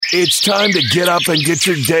It's time to get up and get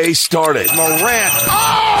your day started. Morant.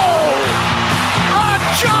 Oh! A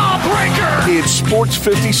jawbreaker! It's Sports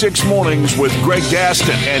 56 Mornings with Greg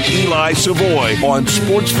Gaston and Eli Savoy on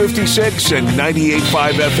Sports 56 and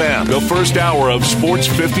 98.5 FM. The first hour of Sports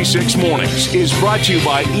 56 Mornings is brought to you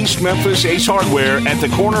by East Memphis Ace Hardware at the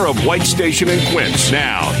corner of White Station and Quince.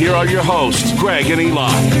 Now, here are your hosts, Greg and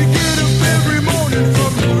Eli.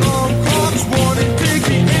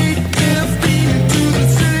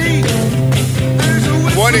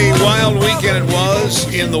 'What a wild weekend it was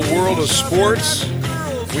in the world of sports.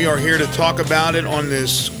 We are here to talk about it on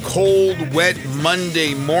this cold, wet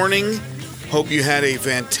Monday morning. Hope you had a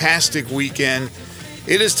fantastic weekend.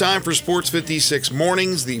 It is time for Sports 56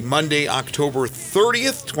 Mornings, the Monday, October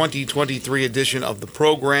 30th, 2023 edition of the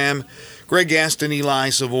program. Greg Gaston,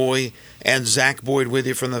 Eli Savoy, and Zach Boyd with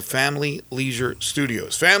you from the Family Leisure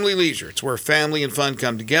Studios. Family Leisure, it's where family and fun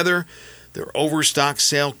come together. Their overstock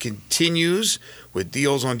sale continues with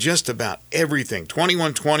deals on just about everything.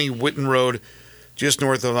 2120 Whitten Road, just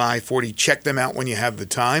north of I-40. Check them out when you have the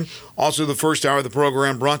time. Also, the first hour of the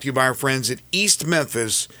program brought to you by our friends at East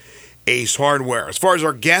Memphis Ace Hardware. As far as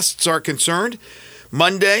our guests are concerned,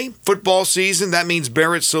 Monday, football season. That means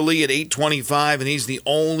Barrett Sallee at 8:25, and he's the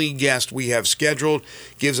only guest we have scheduled.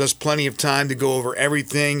 Gives us plenty of time to go over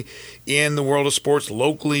everything in the world of sports,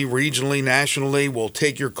 locally, regionally, nationally. We'll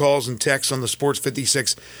take your calls and texts on the Sports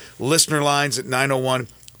 56 listener lines at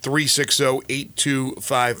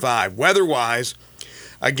 901-360-8255. Weather-wise,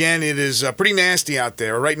 again, it is pretty nasty out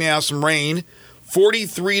there. Right now, some rain,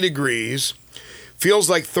 43 degrees. Feels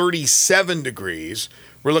like 37 degrees.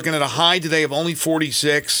 We're looking at a high today of only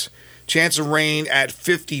 46. Chance of rain at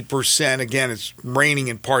 50%. Again, it's raining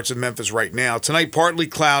in parts of Memphis right now. Tonight, partly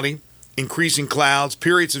cloudy, increasing clouds,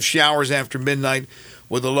 periods of showers after midnight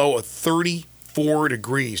with a low of 34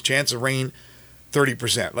 degrees. Chance of rain,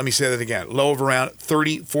 30%. Let me say that again. Low of around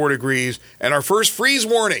 34 degrees. And our first freeze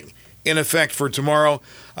warning in effect for tomorrow.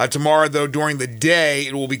 Tomorrow, though, during the day,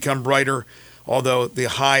 it will become brighter, although the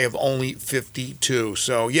high of only 52.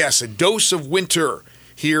 So, yes, a dose of winter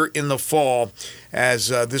here in the fall, as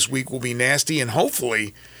this week will be nasty, and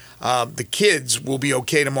hopefully the kids will be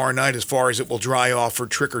okay tomorrow night as far as it will dry off for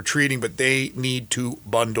trick-or-treating, but they need to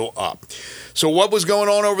bundle up. So what was going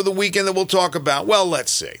on over the weekend that we'll talk about? Well,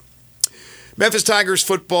 let's see. Memphis Tigers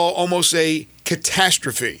football, almost a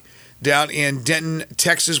catastrophe down in Denton,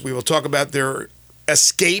 Texas. We will talk about their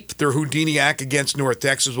escape, their Houdiniac against North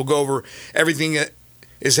Texas. We'll go over everything that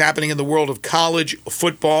is happening in the world of college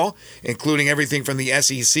football, including everything from the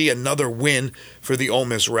SEC, another win for the Ole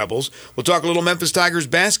Miss Rebels. We'll talk a little Memphis Tigers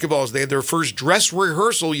basketball as they had their first dress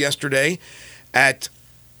rehearsal yesterday at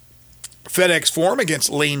FedEx Forum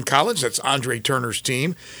against Lane College. That's Andre Turner's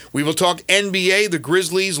team. We will talk NBA, the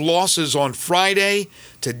Grizzlies losses on Friday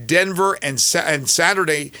to Denver and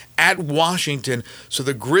Saturday at Washington. So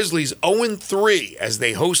the Grizzlies 0-3 as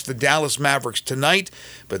they host the Dallas Mavericks tonight,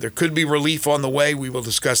 but there could be relief on the way. We will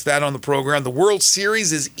discuss that on the program. The World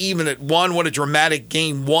Series is even at 1. What a dramatic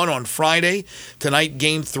Game 1 on Friday. Tonight,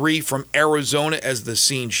 Game 3 from Arizona as the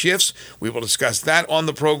scene shifts. We will discuss that on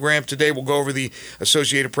the program. Today, we'll go over the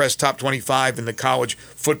Associated Press Top 25 in the college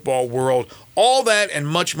football world. All that and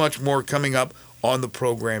much, much more coming up on the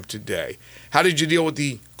program today. How did you deal with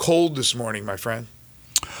the cold this morning, my friend?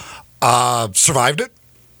 Survived it.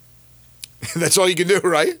 That's all you can do,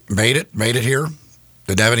 right? Made it here.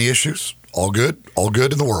 Didn't have any issues. All good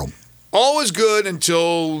in the world. All is good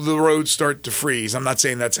until the roads start to freeze. I'm not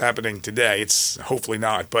saying that's happening today. It's hopefully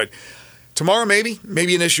not. But tomorrow maybe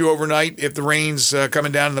an issue overnight if the rain's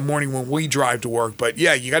coming down in the morning when we drive to work. But,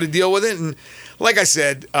 yeah, you got to deal with it. And like I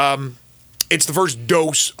said, it's the first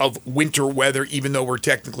dose of winter weather, even though we're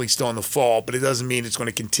technically still in the fall, but it doesn't mean it's going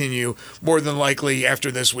to continue. More than likely,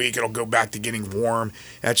 after this week, it'll go back to getting warm.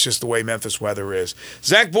 That's just the way Memphis weather is.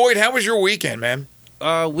 Zach Boyd, how was your weekend, man?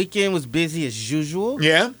 Weekend was busy as usual.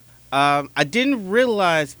 Yeah? I didn't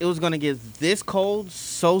realize it was going to get this cold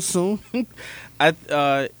so soon. I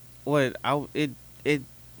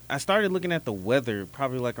started looking at the weather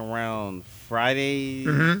probably like around Friday,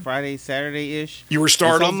 Saturday-ish. You were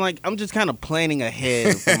startled? So I'm just kind of planning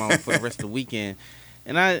ahead for the rest of the weekend.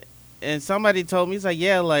 And somebody told me, it's like,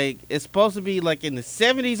 yeah, like it's supposed to be like in the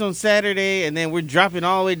 70s on Saturday, and then we're dropping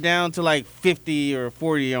all the way down to like 50 or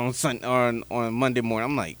 40 on Monday morning.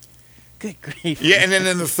 I'm like, good grief. Yeah, and then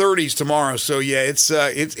in the 30s tomorrow. So yeah,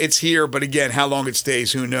 it's here, but again, how long it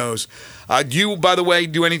stays, who knows? Do you, by the way,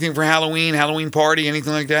 do anything for Halloween party,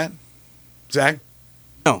 anything like that? Zach?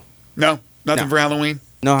 No? Nothing for Halloween?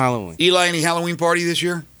 No Halloween. Eli, any Halloween party this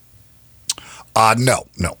year? No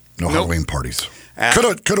Halloween parties.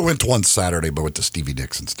 Could have went to one Saturday, but went to Stevie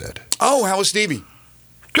Nicks instead. Oh, how was Stevie?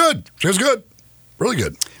 Good. She was good. Really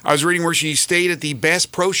good. I was reading where she stayed at the Bass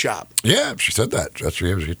Pro Shop. Yeah, she said that.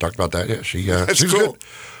 She talked about that. Yeah, she That's was cool. good.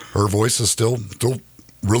 Her voice is still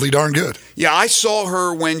really darn good. Yeah, I saw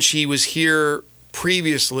her when she was here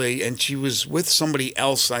previously, and she was with somebody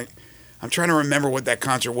else. I'm trying to remember what that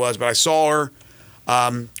concert was, but I saw her.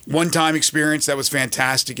 One-time experience that was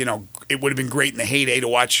fantastic. You know, it would have been great in the heyday to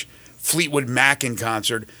watch Fleetwood Mac in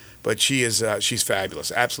concert, but she's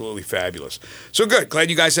fabulous, absolutely fabulous. So good. Glad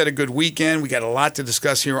you guys had a good weekend. We got a lot to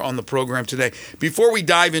discuss here on the program today. Before we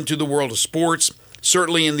dive into the world of sports,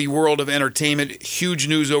 certainly in the world of entertainment, huge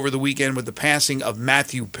news over the weekend with the passing of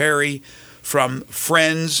Matthew Perry from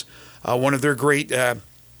Friends, one of their great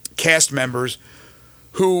cast members,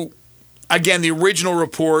 who, again, the original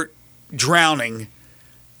report, drowning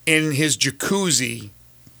in his jacuzzi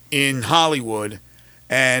in Hollywood.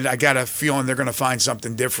 And I got a feeling they're going to find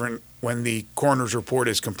something different when the coroner's report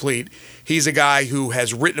is complete. He's a guy who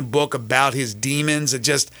has written a book about his demons. It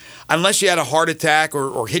just, unless you had a heart attack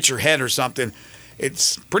or hit your head or something,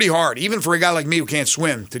 it's pretty hard, even for a guy like me who can't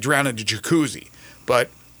swim, to drown in a jacuzzi. But,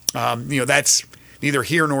 that's neither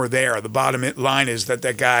here nor there. The bottom line is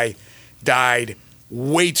that guy died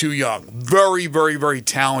way too young. Very, very, very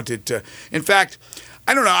talented. In fact,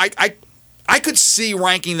 I don't know. I could see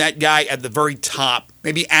ranking that guy at the very top.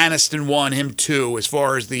 Maybe Aniston 1, him 2, as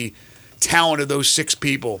far as the talent of those 6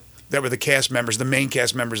 people that were the cast members, the main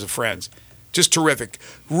cast members of Friends. Just terrific.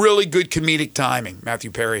 Really good comedic timing Matthew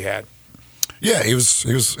Perry had. Yeah, he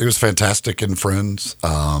was fantastic in Friends.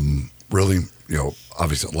 Really,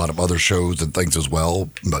 obviously a lot of other shows and things as well,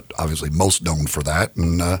 but obviously most known for that.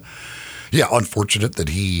 And unfortunate that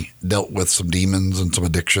he dealt with some demons and some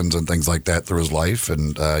addictions and things like that through his life.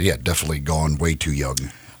 And definitely gone way too young.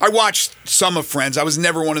 I watched some of Friends. I was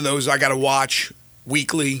never one of those I got to watch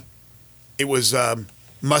weekly. It was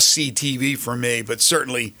must-see TV for me, but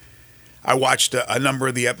certainly I watched a number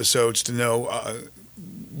of the episodes to know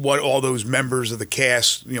what all those members of the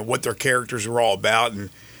cast, what their characters were all about. And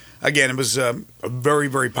again, it was a very,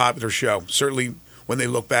 very popular show. Certainly when they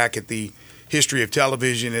look back at the history of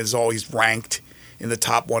television, it is always ranked in the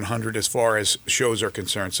top 100 as far as shows are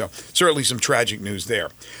concerned. So certainly some tragic news there.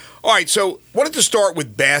 All right, so wanted to start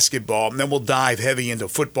with basketball, and then we'll dive heavy into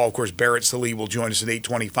football. Of course, Barrett Sallee will join us at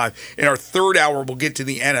 8:25. In our third hour, we'll get to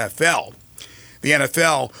the NFL. The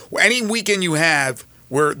NFL, any weekend you have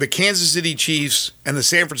where the Kansas City Chiefs and the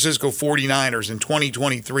San Francisco 49ers in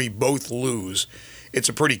 2023 both lose, it's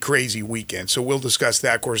a pretty crazy weekend. So we'll discuss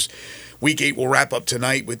that. Of course, Week 8 will wrap up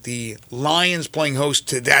tonight with the Lions playing host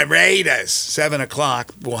to the Raiders, 7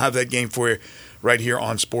 o'clock. We'll have that game for you right here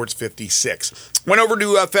on Sports 56. Went over to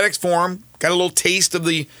FedEx Forum, got a little taste of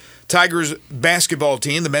the Tigers basketball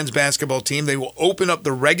team, the men's basketball team. They will open up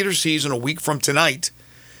the regular season a week from tonight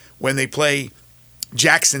when they play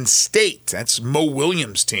Jackson State. That's Mo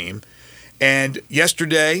Williams' team. And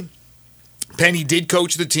yesterday, Penny did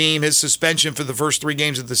coach the team. His suspension for the first 3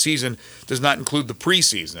 games of the season does not include the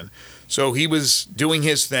preseason. So he was doing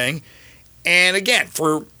his thing. And again,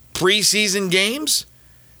 for preseason games,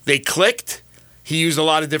 they clicked. He used a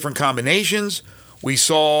lot of different combinations. We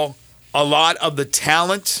saw a lot of the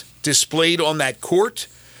talent displayed on that court.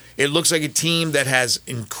 It looks like a team that has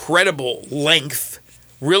incredible length,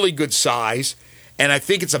 really good size, and I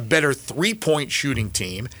think it's a better three-point shooting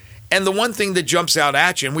team. And the one thing that jumps out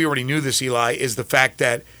at you, and we already knew this, Eli, is the fact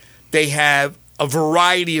that they have a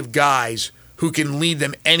variety of guys who can lead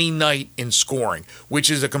them any night in scoring, which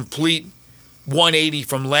is a complete 180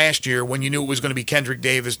 from last year when you knew it was going to be Kendrick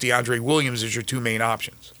Davis, DeAndre Williams as your 2 main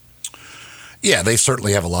options. Yeah, they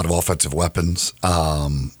certainly have a lot of offensive weapons.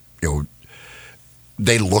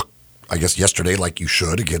 They look, I guess, yesterday like you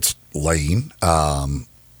should against Lane.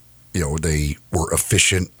 They were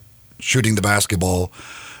efficient shooting the basketball.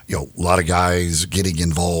 A lot of guys getting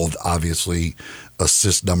involved, obviously.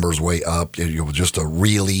 Assist numbers way up. Just a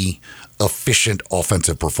really efficient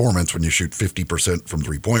offensive performance when you shoot 50% from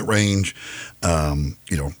three-point range.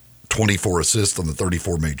 24 assists on the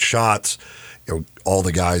 34 made shots. All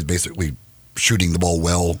the guys basically shooting the ball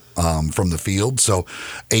well from the field. So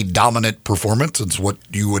a dominant performance is what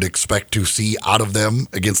you would expect to see out of them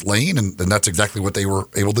against Lane, and that's exactly what they were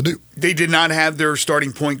able to do. They did not have their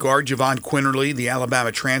starting point guard, Javon Quinterly, the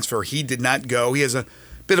Alabama transfer. He did not go. He has a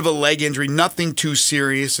bit of a leg injury, nothing too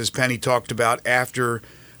serious, as Penny talked about after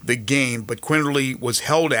the game, but Quinterly was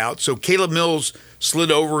held out. So Caleb Mills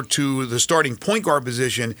slid over to the starting point guard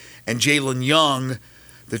position, and Jalen Young,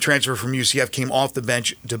 the transfer from UCF, came off the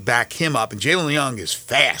bench to back him up. And Jalen Young is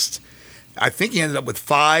fast. I think he ended up with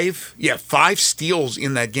five steals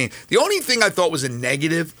in that game. The only thing I thought was a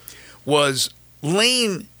negative was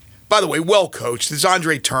Lane, by the way, well coached. It's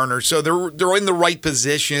Andre Turner, so they're in the right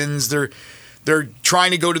positions. They're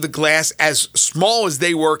trying to go to the glass as small as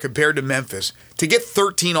they were compared to Memphis. To get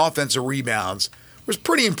 13 offensive rebounds was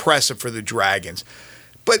pretty impressive for the Dragons.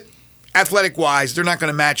 But athletic-wise, they're not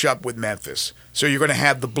going to match up with Memphis. So you're going to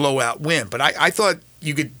have the blowout win. But I thought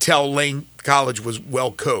you could tell Lane College was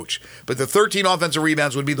well coached. But the 13 offensive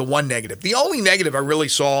rebounds would be the one negative. The only negative I really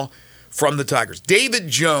saw from the Tigers, David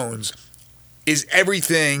Jones is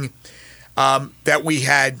everything that we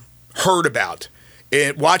had heard about.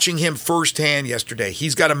 Watching him firsthand yesterday,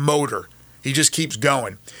 he's got a motor. He just keeps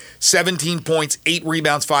going. 17 points, 8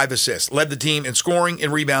 rebounds, 5 assists. Led the team in scoring,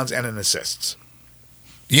 in rebounds, and in assists.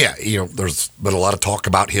 Yeah, there's been a lot of talk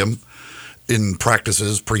about him in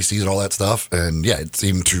practices, preseason, all that stuff. And, yeah, it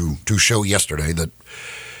seemed to show yesterday that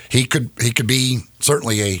he could be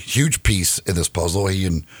certainly a huge piece in this puzzle. He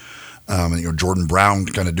and Jordan Brown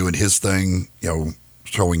kind of doing his thing,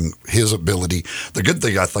 showing his ability. The good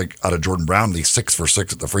thing, I think, out of Jordan Brown, the 6 for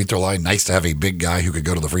 6 at the free throw line. Nice to have a big guy who could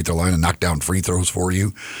go to the free throw line and knock down free throws for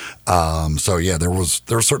you. So, yeah, there was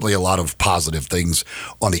certainly a lot of positive things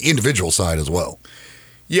on the individual side as well.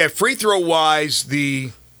 Yeah, free throw-wise,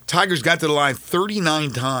 the Tigers got to the line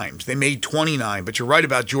 39 times. They made 29, but you're right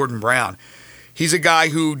about Jordan Brown. He's a guy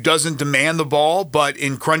who doesn't demand the ball, but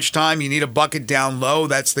in crunch time, you need a bucket down low.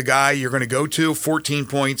 That's the guy you're going to go to. 14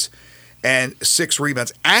 points and 6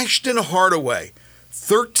 rebounds. Ashton Hardaway,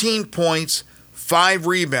 13 points, 5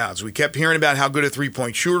 rebounds. We kept hearing about how good a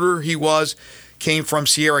three-point shooter he was. Came from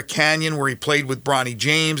Sierra Canyon, where he played with Bronny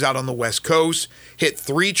James out on the West Coast. Hit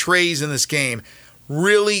 3 trays in this game.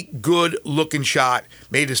 Really good-looking shot.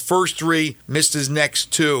 Made his first 3, missed his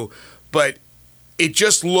next 2. But it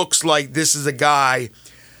just looks like this is a guy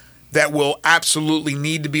that will absolutely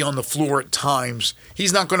need to be on the floor at times.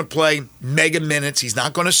 He's not going to play mega minutes. He's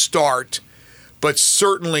not going to start. But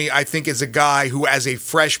certainly, I think is a guy who, as a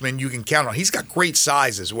freshman, you can count on. He's got great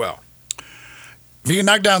size as well. If you can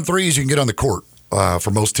knock down threes, you can get on the court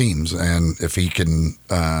for most teams. And if he can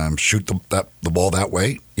shoot the ball that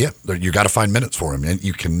way, yeah, you got to find minutes for him. And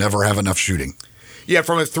you can never have enough shooting. Yeah,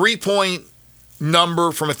 from a three-point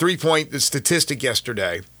statistic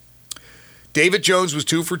yesterday, David Jones was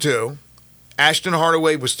 2 for 2. Ashton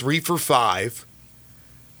Hardaway was 3 for 5.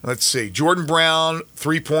 Let's see. Jordan Brown,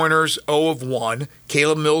 3-pointers, 0 of 1.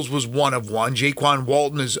 Caleb Mills was 1 of 1. Jaquan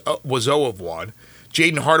Walton was 0 of 1.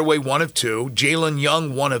 Jaden Hardaway, 1 of 2. Jalen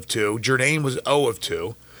Young, 1 of 2. Jourdain was 0 of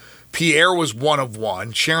 2. Pierre was 1 of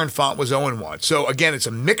 1. Sharon Font was 0 and 1. So, again, it's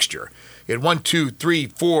a mixture. You had 1, 2, 3,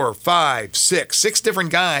 4, 5, 6. 6 different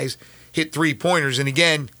guys hit 3-pointers. And,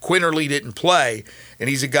 again, Quinterly didn't play, and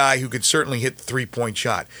he's a guy who could certainly hit the 3-point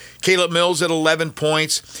shot. Caleb Mills at 11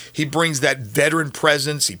 points. He brings that veteran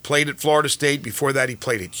presence. He played at Florida State. Before that, he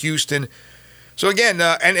played at Houston. So, again,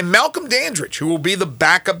 and Malcolm Dandridge, who will be the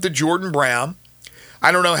backup to Jordan Brown.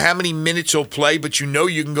 I don't know how many minutes he'll play, but you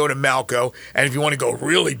can go to Malco. And if you want to go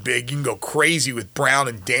really big, you can go crazy with Brown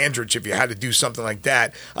and Dandridge if you had to do something like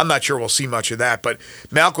that. I'm not sure we'll see much of that. But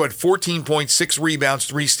Malco had 14 points, 6 rebounds,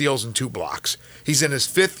 3 steals, and 2 blocks. He's in his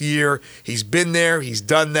 5th year. He's been there. He's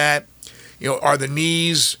done that. Are the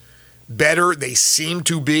knees better? They seem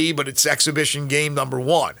to be, but it's exhibition game number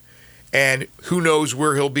 1. And who knows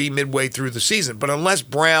where he'll be midway through the season. But unless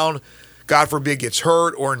Brown, God forbid, gets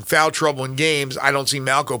hurt or in foul trouble in games, I don't see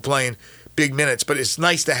Malco playing big minutes. But it's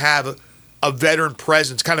nice to have a veteran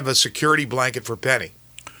presence, kind of a security blanket for Penny.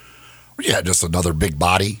 Yeah, just another big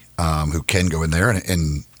body who can go in there.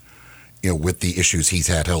 And with the issues he's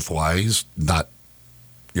had health-wise, not,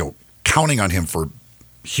 counting on him for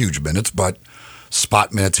huge minutes, but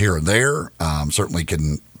spot minutes here and there, certainly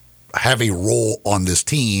can have a role on this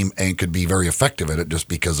team and could be very effective at it just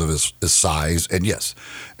because of his size. And yes,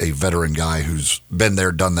 a veteran guy who's been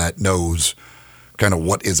there, done that, knows kind of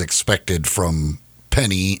what is expected from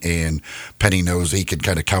Penny, and Penny knows he can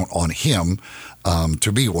kind of count on him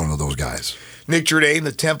to be one of those guys. Nick Jourdain,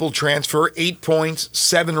 the Temple transfer, 8 points,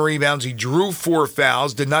 7 rebounds. He drew 4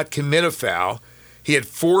 fouls, did not commit a foul. He had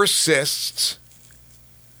 4 assists.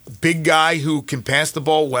 Big guy who can pass the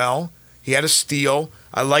ball well. He had a steal.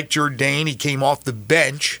 I like Jourdain. He came off the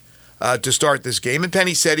bench to start this game. And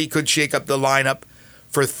Penny said he could shake up the lineup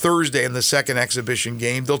for Thursday in the second exhibition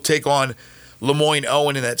game. They'll take on Lemoyne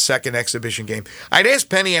Owen in that second exhibition game. I'd asked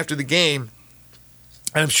Penny after the game,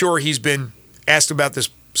 and I'm sure he's been asked about this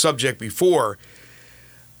subject before.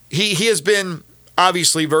 He has been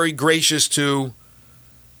obviously very gracious to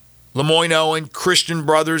Lemoyne Owen, Christian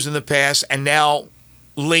Brothers in the past, and now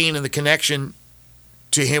Lane and the connection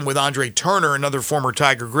to him with Andre Turner, another former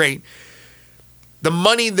Tiger great. The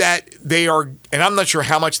money that they are, and I'm not sure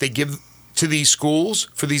how much they give to these schools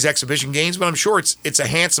for these exhibition games, but I'm sure it's a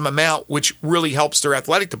handsome amount, which really helps their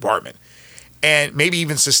athletic department and maybe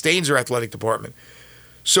even sustains their athletic department.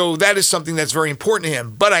 So that is something that's very important to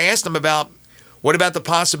him. But I asked him about, what about the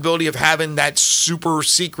possibility of having that super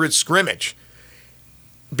secret scrimmage?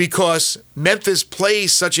 Because Memphis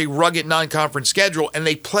plays such a rugged non-conference schedule, and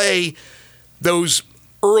they play those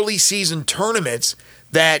early season tournaments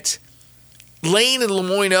that Lane and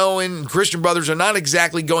Lemoyne Owen and Christian Brothers are not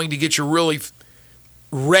exactly going to get you really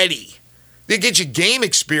ready. They get you game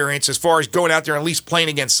experience as far as going out there and at least playing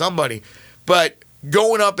against somebody. But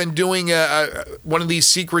going up and doing one of these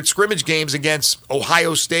secret scrimmage games against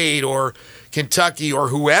Ohio State or Kentucky or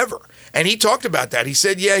whoever. And he talked about that. He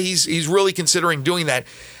said, yeah, he's really considering doing that.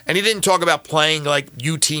 And he didn't talk about playing like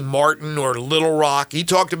UT Martin or Little Rock. He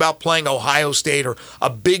talked about playing Ohio State or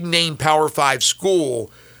a big-name Power 5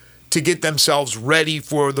 school to get themselves ready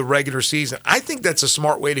for the regular season. I think that's a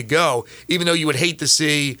smart way to go, even though you would hate to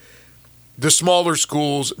see the smaller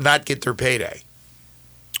schools not get their payday.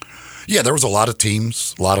 Yeah, there was a lot of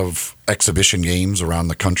teams, a lot of exhibition games around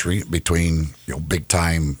the country between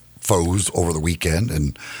big-time foes over the weekend,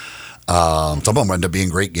 and some of them end up being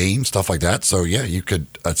great games, stuff like that. So, yeah, you could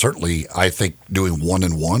certainly, I think, doing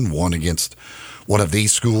 1-1, one against one of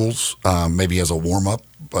these schools, maybe as a warm-up.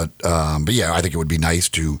 But yeah, I think it would be nice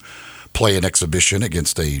to play an exhibition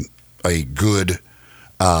against a good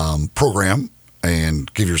program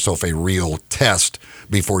and give yourself a real test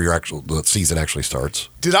before the season actually starts.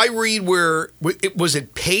 Did I read where was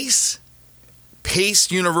it Pace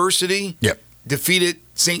University? Yep. Defeated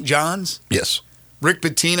St. John's? Yes. Rick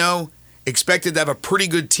Pitino expected to have a pretty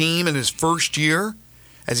good team in his first year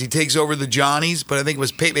as he takes over the Johnnies, but I think it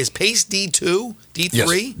was Pace D2? D3? Yes,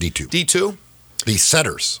 D2. D2? The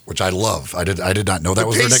Setters, which I love. I did not know that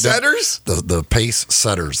was their Pace nickname. Setters? The Pace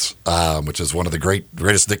Setters, which is one of the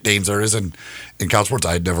greatest nicknames there is in college sports.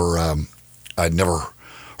 I'd never heard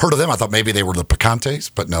of them. I thought maybe they were the Picantes,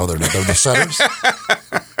 but no, they're the Setters.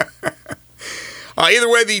 Either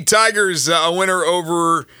way, the Tigers a winner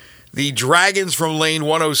over the Dragons from Lane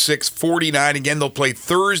 106-49. Again, they'll play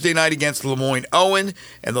Thursday night against Lemoyne Owen,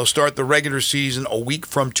 and they'll start the regular season a week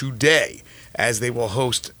from today, as they will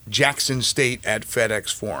host Jackson State at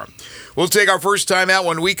FedEx Forum. We'll take our first time out.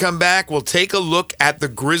 When we come back, we'll take a look at the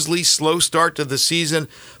Grizzlies' slow start to the season,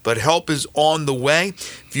 but help is on the way.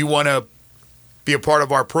 If you want to be a part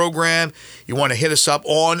of our program, you want to hit us up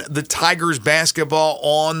on the Tigers basketball,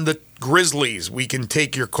 on the Grizzlies, we can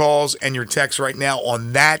take your calls and your texts right now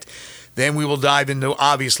on that. Then we will dive into,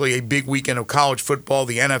 obviously, a big weekend of college football,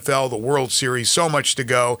 the NFL, the World Series, so much to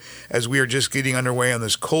go as we are just getting underway on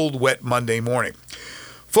this cold, wet Monday morning.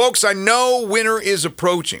 Folks, I know winter is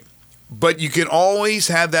approaching, but you can always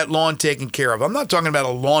have that lawn taken care of. I'm not talking about a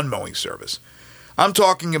lawn mowing service. I'm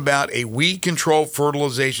talking about a weed control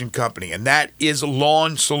fertilization company, and that is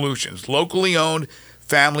Lawn Solutions, locally owned,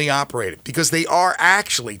 family operated, because they are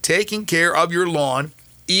actually taking care of your lawn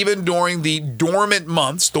even during the dormant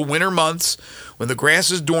months, the winter months, when the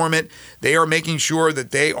grass is dormant. They are making sure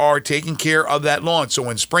that they are taking care of that lawn. So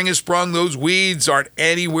when spring is sprung, those weeds aren't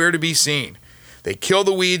anywhere to be seen. They kill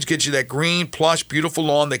the weeds, get you that green, plush, beautiful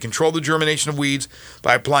lawn. They control the germination of weeds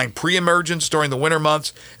by applying pre-emergence during the winter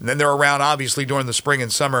months, and then they're around, obviously, during the spring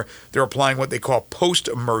and summer. They're applying what they call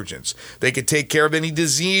post-emergence. They can take care of any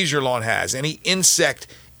disease your lawn has, any insect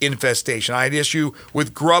infestation. I had issue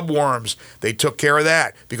with grub worms. They took care of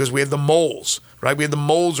that because we had the moles, right? We had the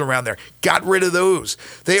moles around there. Got rid of those.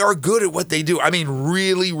 They are good at what they do. I mean,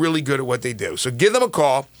 really, really good at what they do. So give them a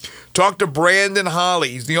call. Talk to Brandon Holly.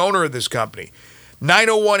 He's the owner of this company.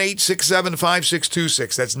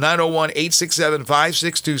 901-867-5626. That's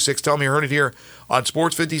 901-867-5626. Tell me you heard it here on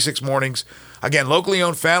Sports 56 Mornings. Again, locally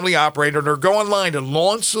owned, family operated, or go online to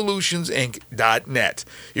LawnSolutionsInc.net.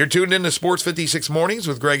 You're tuned in to Sports 56 Mornings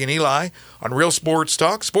with Greg and Eli on Real Sports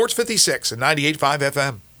Talk, Sports 56 and 98.5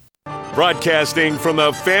 FM. Broadcasting from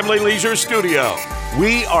the Family Leisure Studio,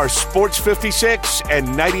 we are Sports 56 and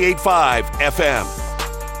 98.5 FM.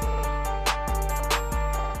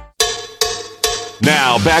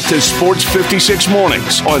 Now back to Sports 56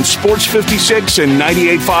 Mornings on Sports 56 and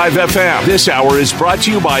 98.5 FM. This hour is brought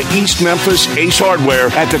to you by East Memphis Ace Hardware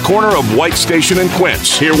at the corner of White Station and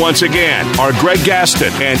Quince. Here once again are Greg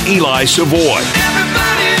Gaston and Eli Savoy.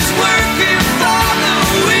 Everybody's working for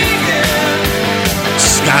the weekend.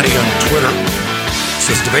 Scotty on Twitter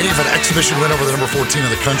says, debating if an exhibition win over the number 14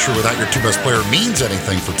 in the country without your two best player means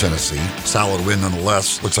anything for Tennessee. Solid win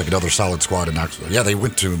nonetheless. Looks like another solid squad in Knoxville. Yeah, they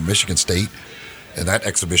went to Michigan State in that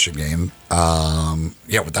exhibition game.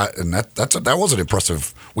 With that, and that was an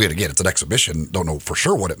impressive way to get. It's an exhibition. Don't know for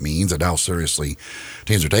sure what it means and how seriously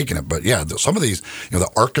teams are taking it. But yeah, some of these, the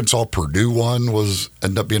Arkansas Purdue one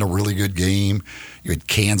ended up being a really good game. You had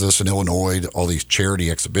Kansas and Illinois, all these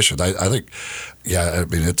charity exhibitions. I think,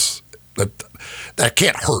 it's that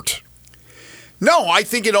can't hurt. No, I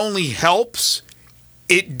think it only helps.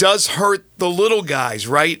 It does hurt the little guys,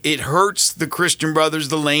 right? It hurts the Christian Brothers,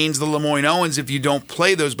 the Lanes, the Lemoyne Owens if you don't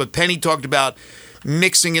play those. But Penny talked about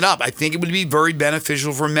mixing it up. I think it would be very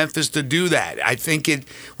beneficial for Memphis to do that. I think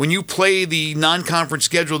when you play the non-conference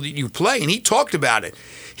schedule that you play, and he talked about it,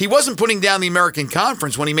 he wasn't putting down the American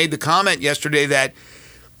Conference when he made the comment yesterday that,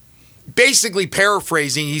 basically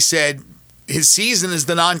paraphrasing, he said his season is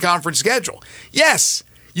the non-conference schedule. Yes,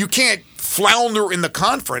 you can't flounder in the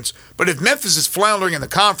conference, but if Memphis is floundering in the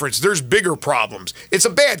conference, there's bigger problems. It's a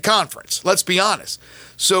bad conference, let's be honest.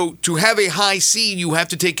 So to have a high seed, you have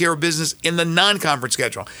to take care of business in the non-conference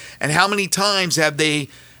schedule. And how many times have they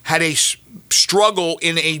had a struggle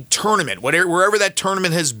in a tournament, wherever that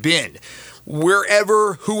tournament has been?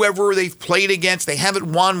 Whoever they've played against, they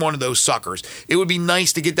haven't won one of those suckers. It would be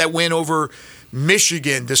nice to get that win over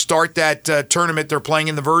Michigan to start that tournament they're playing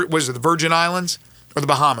in the Virgin Islands? Or the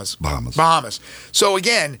Bahamas? Bahamas. So,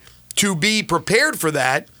 again, to be prepared for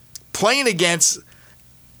that, playing against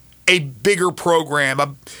a bigger program,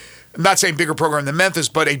 I'm not saying bigger program than Memphis,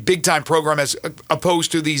 but a big-time program as opposed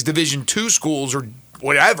to these Division II schools or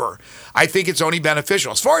whatever, I think it's only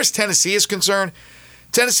beneficial. As far as Tennessee is concerned,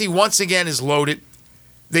 Tennessee, once again, is loaded.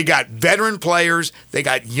 They got veteran players. They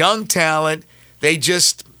got young talent.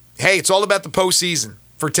 It's all about the postseason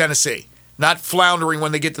for Tennessee, not floundering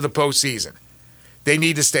when they get to the postseason. They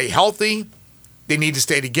need to stay healthy. They need to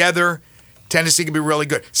stay together. Tennessee can be really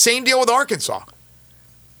good. Same deal with Arkansas.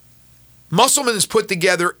 Musselman has put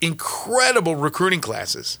together incredible recruiting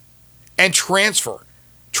classes and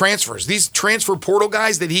transfers. These transfer portal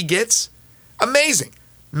guys that he gets, amazing.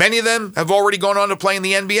 Many of them have already gone on to play in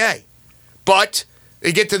the NBA. But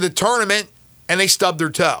they get to the tournament and they stub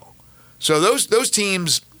their toe. So those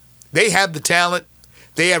teams, they have the talent.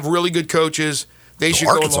 They have really good coaches. They should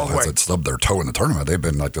Arkansas go a long way. hasn't stubbed their toe in the tournament. They've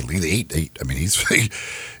been like the lead eight. I mean,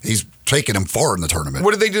 he's taken them far in the tournament.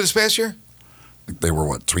 What did they do this past year? They were,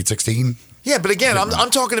 what, 3-16? Yeah, but again,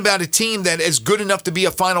 I'm talking about a team that is good enough to be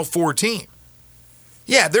a Final Four team.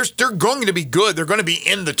 Yeah, they're going to be good. They're going to be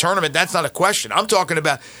in the tournament. That's not a question. I'm talking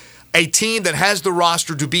about a team that has the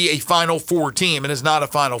roster to be a Final Four team and is not a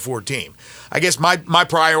Final Four team. I guess my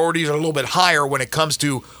priorities are a little bit higher when it comes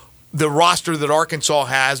to the roster that Arkansas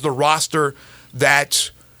has, the roster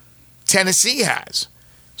that Tennessee has.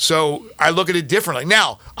 So I look at it differently.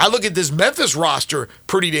 Now, I look at this Memphis roster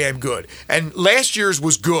pretty damn good. And last year's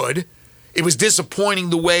was good. It was disappointing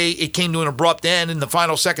the way it came to an abrupt end in the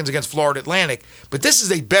final seconds against Florida Atlantic. But this is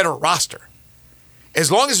a better roster. As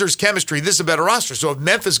long as there's chemistry, this is a better roster. So if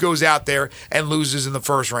Memphis goes out there and loses in the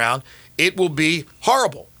first round, it will be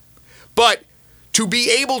horrible. But to be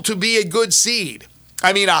able to be a good seed,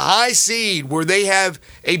 a high seed where they have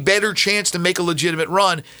a better chance to make a legitimate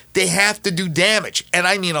run, they have to do damage. And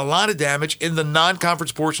I mean a lot of damage in the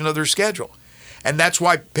non-conference portion of their schedule. And that's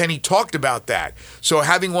why Penny talked about that. So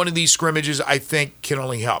having one of these scrimmages, I think, can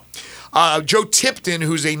only help. Joe Tipton,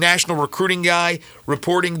 who's a national recruiting guy,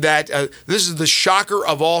 reporting that this is the shocker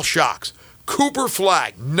of all shocks. Cooper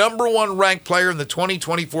Flagg, number one ranked player in the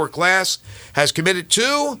 2024 class, has committed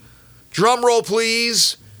to, drum roll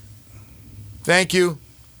please, thank you,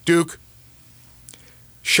 Duke.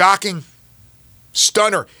 Shocking.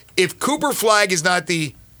 Stunner. If Cooper Flagg is not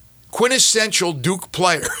the quintessential Duke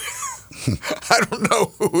player, I don't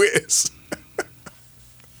know who is.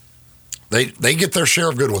 They get their share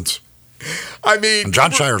of good ones. And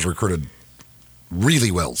John Shire's recruited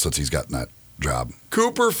really well since he's gotten that job.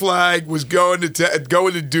 Cooper Flagg was going to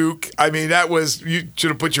Duke. You should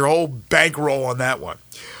have put your whole bankroll on that one.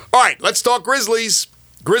 All right, let's talk Grizzlies.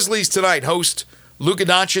 Grizzlies tonight host Luka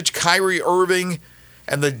Doncic, Kyrie Irving,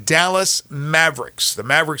 and the Dallas Mavericks. The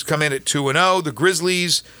Mavericks come in at 2-0. The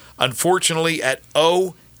Grizzlies, unfortunately, at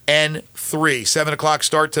 0-3. 7 o'clock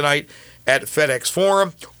start tonight at FedEx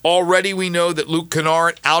Forum. Already we know that Luke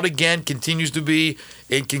Kennard out again, continues to be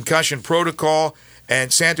in concussion protocol.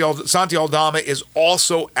 And Santi Aldama is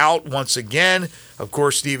also out once again. Of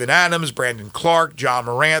course, Steven Adams, Brandon Clark, John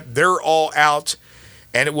Morant, they're all out.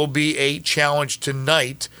 And it will be a challenge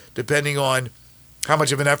tonight, depending on how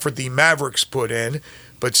much of an effort the Mavericks put in.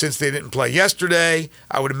 But since they didn't play yesterday,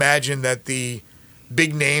 I would imagine that the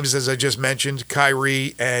big names, as I just mentioned,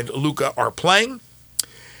 Kyrie and Luka, are playing.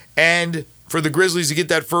 And for the Grizzlies to get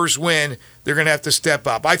that first win, they're going to have to step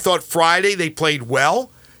up. I thought Friday they played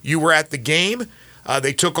well. You were at the game.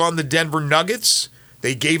 They took on the Denver Nuggets.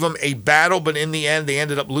 They gave them a battle, but in the end, they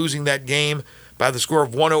ended up losing that game by the score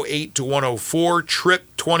of 108-104.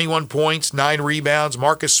 Tripp, 21 points, 9 rebounds.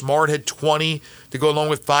 Marcus Smart had 20 to go along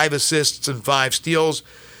with 5 assists and 5 steals.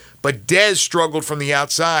 But Dez struggled from the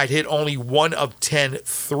outside, hit only 1 of 10 from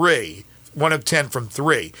 3.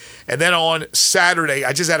 And then on Saturday,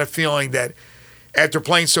 I just had a feeling that after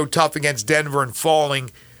playing so tough against Denver and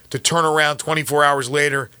falling, to turn around 24 hours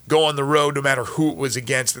later, go on the road, no matter who it was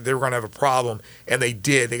against, that they were going to have a problem. And they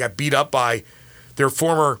did. They got beat up by their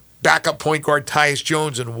former backup point guard Tyus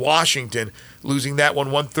Jones in Washington, losing that one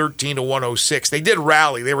 113-106. They did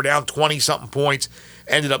rally. They were down 20-something points,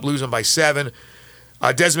 ended up losing by 7.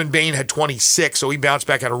 Desmond Bane had 26, so he bounced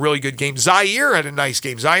back, had a really good game. Zaire had a nice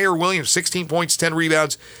game. Zaire Williams, 16 points, 10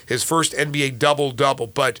 rebounds, his first NBA double-double.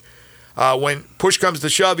 But when push comes to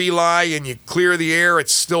shove, Eli, and you clear the air,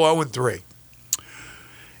 it's still 0-3.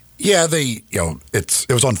 Yeah, it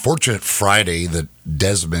was unfortunate Friday that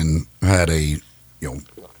Desmond had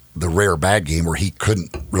the rare bad game where he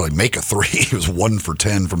couldn't really make a three. He was 1 for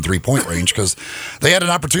 10 from 3-point range because they had an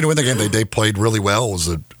opportunity to win the game. They played really well. It was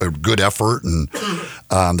a good effort, and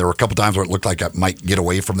there were a couple times where it looked like it might get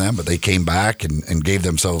away from them, but they came back and gave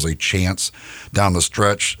themselves a chance down the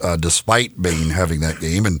stretch despite Bane having that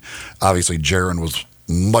game. And obviously Jaren was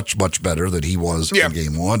much, much better than he was in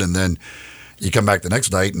game 1. And then you come back the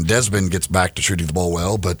next night, and Desmond gets back to shooting the ball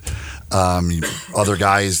well, but other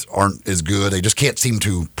guys aren't as good. They just can't seem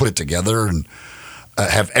to put it together and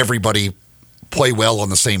have everybody play well on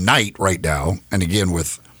the same night right now. And again,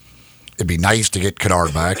 it'd be nice to get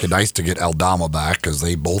Kennard back and nice to get Aldama back because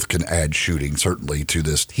they both can add shooting certainly to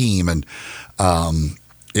this team. And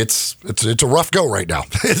it's a rough go right now.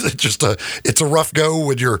 It's a rough go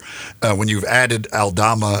when you've added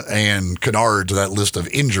Aldama and Kennard to that list of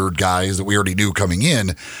injured guys that we already knew coming in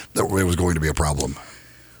that it was going to be a problem.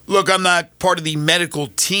 Look, I'm not part of the medical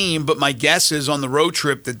team, but my guess is on the road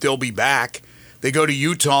trip that they'll be back. They go to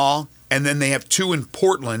Utah, and then they have 2 in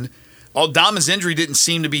Portland. Aldama's injury didn't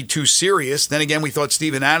seem to be too serious. Then again, we thought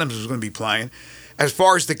Steven Adams was going to be playing. As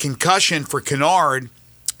far as the concussion for Kennard,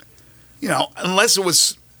 unless it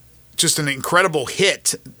was just an incredible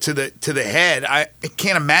hit to the head, I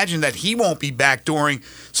can't imagine that he won't be back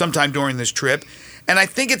sometime during this trip. And I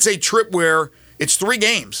think it's a trip where it's 3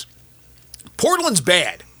 games. Portland's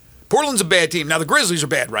bad. Portland's a bad team. Now, the Grizzlies are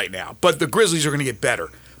bad right now, but the Grizzlies are going to get better.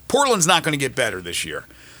 Portland's not going to get better this year.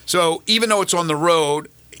 So even though it's on the road,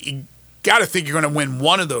 you got to think you're going to win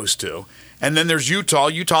one of those 2. And then there's Utah.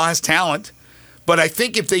 Utah has talent. But I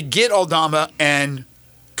think if they get Aldama and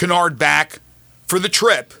Kennard back for the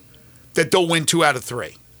trip, that they'll win 2 out of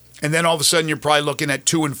 3. And then all of a sudden you're probably looking at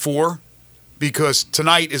 2 and 4 because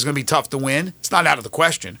tonight is going to be tough to win. It's not out of the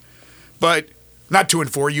question. But not 2 and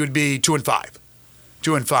 4, you would be 2 and 5.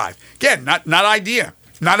 2 and 5. Again, not ideal.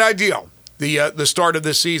 Not ideal, the start of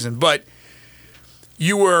this season. But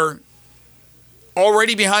you were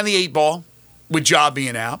already behind the 8 ball with Ja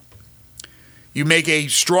being out. You make a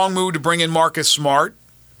strong move to bring in Marcus Smart.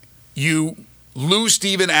 You lose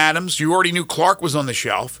Steven Adams. You already knew Clark was on the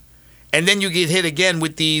shelf. And then you get hit again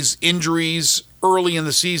with these injuries early in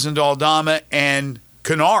the season to Aldama and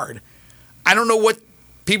Kennard. I don't know what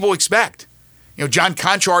people expect. John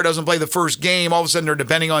Conchar doesn't play the first game. All of a sudden they're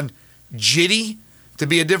depending on Jitty to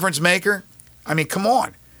be a difference maker. I mean, come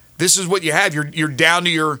on. This is what you have. You're down to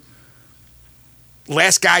your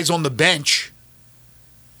last guys on the bench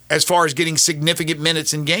as far as getting significant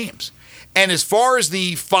minutes in games. And as far as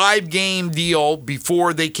the 5-game deal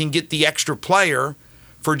before they can get the extra player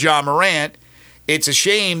for Ja Morant, it's a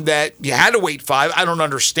shame that you had to wait 5. I don't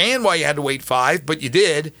understand why you had to wait 5, but you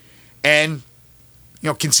did. And,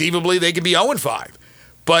 conceivably they could be 0-5.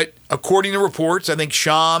 But according to reports, I think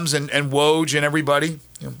Shams and Woj and everybody,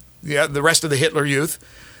 the rest of the Hitler Youth,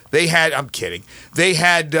 they had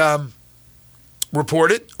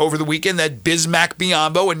reported over the weekend that Bismack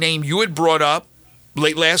Biyombo, a name you had brought up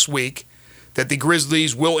late last week, that the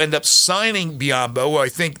Grizzlies will end up signing Biyombo. I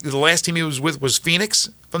think the last team he was with was Phoenix,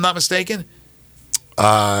 if I'm not mistaken.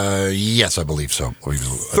 Yes, I believe so. I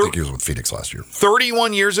think he was with Phoenix last year.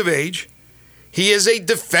 31 years of age. He is a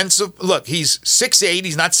defensive. Look, he's 6'8".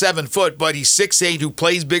 He's not 7 foot, but he's 6'8", who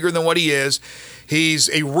plays bigger than what he is. He's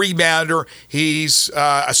a rebounder. He's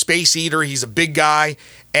a space eater. He's a big guy,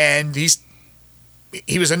 and he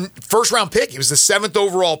was a first-round pick. He was the 7th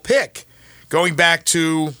overall pick, going back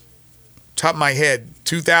to, top of my head,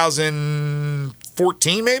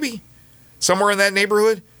 2014 maybe, somewhere in that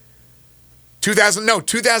neighborhood.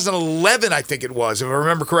 2011, I think it was, if I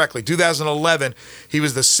remember correctly. 2011, he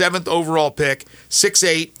was the 7th overall pick,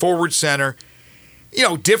 6'8", forward center.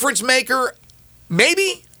 Difference maker,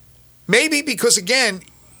 maybe, because again,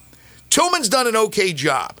 Tillman's done an okay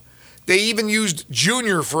job. They even used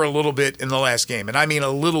Junior for a little bit in the last game, and I mean a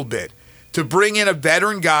little bit, to bring in a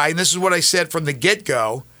veteran guy, and this is what I said from the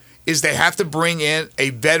get-go, is they have to bring in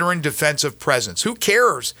a veteran defensive presence. Who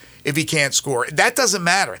cares if he can't score? That doesn't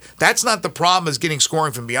matter. That's not the problem, is getting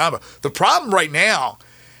scoring from Biyombo. The problem right now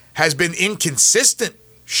has been inconsistent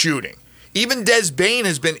shooting. Even Des Bane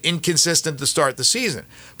has been inconsistent to start the season.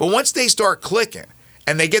 But once they start clicking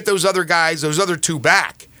and they get those other guys, those other two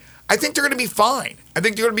back, I think they're going to be fine. I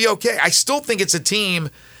think they're going to be okay. I still think it's a team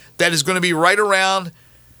that is going to be right around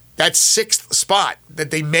that 6th spot,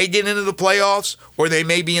 that they may get into the playoffs or they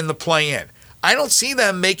may be in the play-in. I don't see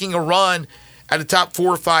them making a run at a top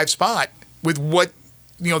 4 or 5 spot with what,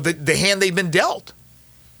 the hand they've been dealt.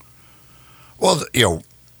 Well,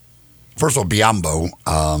 first of all,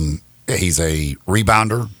 Biyombo, he's a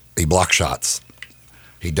rebounder. He blocks shots.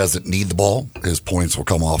 He doesn't need the ball. His points will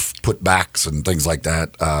come off putbacks and things like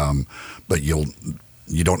that. But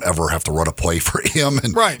you don't ever have to run a play for him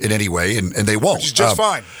in any way, and they won't. Which is just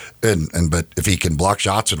fine. But if he can block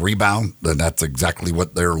shots and rebound, then that's exactly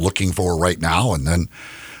what they're looking for right now. And then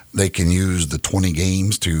they can use the 20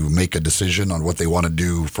 games to make a decision on what they want to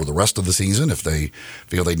do for the rest of the season, if they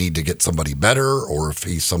feel they need to get somebody better, or if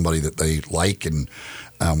he's somebody that they like and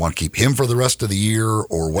want to keep him for the rest of the year,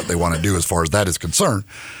 or what they want to do as far as that is concerned.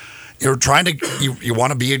 You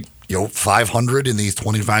want to be 500 in these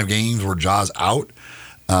 25 games where Ja's out.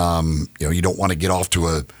 You don't want to get off to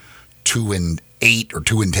a 2-8 or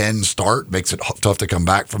 2-10 start. Makes it tough to come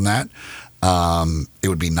back from that. It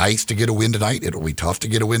would be nice to get a win tonight. It will be tough to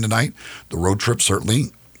get a win tonight. The road trip,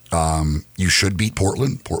 certainly. You should beat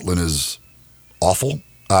Portland. Portland is awful.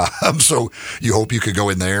 So you hope you could go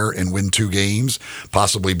in there and win 2 games,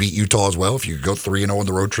 possibly beat Utah as well. If you could go 3-0 on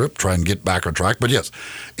the road trip, try and get back on track. But yes,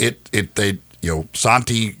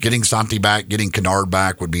 Santi, getting Santi back, getting Kennard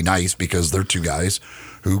back would be nice, because they're 2 guys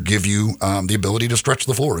who give you the ability to stretch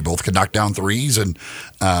the floor. They both can knock down threes, and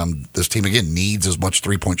this team, again, needs as much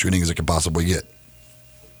three-point shooting as it can possibly get.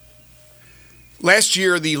 Last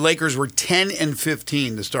year, the Lakers were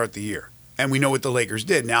 10-15 to start the year, and we know what the Lakers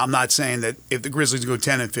did. Now, I'm not saying that if the Grizzlies go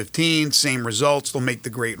 10-15, same results, they'll make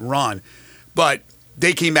the great run, but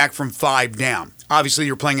they came back from 5 down. Obviously,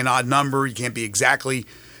 you're playing an odd number. You can't be exactly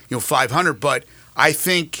 500, but I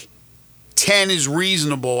think 10 is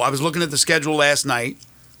reasonable. I was looking at the schedule last night.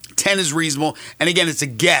 10 is reasonable. And again, it's a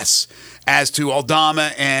guess as to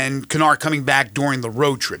Aldama and Kennard coming back during the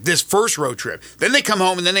road trip, this first road trip. Then they come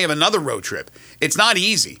home, and then they have another road trip. It's not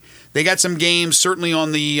easy. They got some games certainly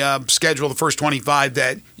on the schedule, the first 25,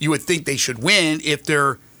 that you would think they should win if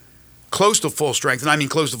they're close to full strength. And I mean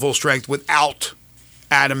close to full strength without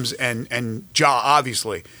Adams and Ja,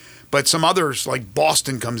 obviously. But some others, like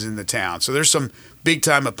Boston, comes into town. So there's some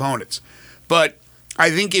big-time opponents. But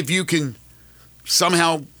I think if you can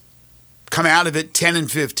somehow come out of it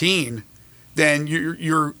 10-15, then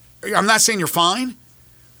you're I'm not saying you're fine,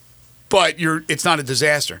 but it's not a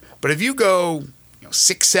disaster. But if you go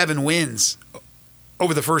 6-7 wins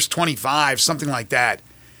over the first 25, something like that,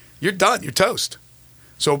 you're done. You're toast.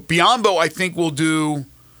 So Biyombo, I think, will do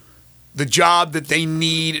the job that they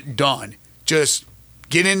need done. Just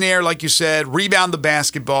get in there, like you said, rebound the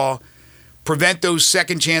basketball, prevent those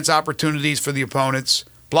second chance opportunities for the opponents,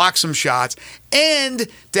 block some shots, and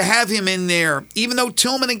to have him in there, even though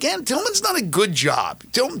Tillman's done a good job.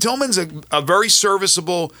 Tillman's a very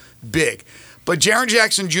serviceable big. But Jaren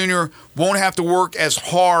Jackson Jr. won't have to work as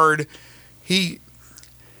hard. He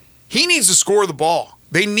needs to score the ball.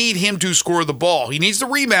 They need him to score the ball. He needs to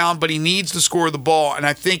rebound, but he needs to score the ball. And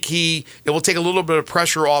I think it will take a little bit of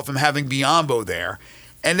pressure off him having Biyombo there.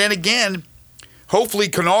 And then again, hopefully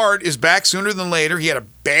Kennard is back sooner than later. He had a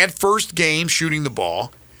bad first game shooting the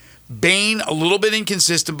ball. Bane, a little bit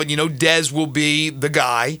inconsistent, but Dez will be the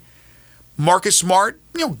guy. Marcus Smart,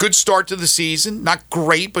 good start to the season. Not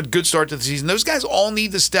great, but good start to the season. Those guys all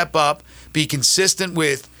need to step up, be consistent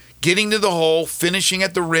with getting to the hole, finishing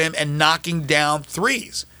at the rim, and knocking down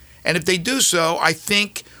threes. And if they do so, I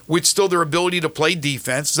think with still their ability to play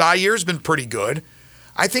defense, Zaire's been pretty good.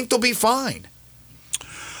 I think they'll be fine.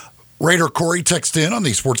 Raider Corey texts in on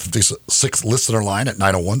the Sports 56 listener line at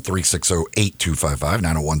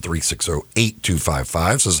 901-360-8255,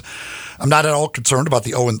 901-360-8255. Says, I'm not at all concerned about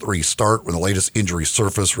the 0-3 start when the latest injury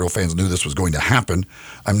surfaced. Real fans knew this was going to happen.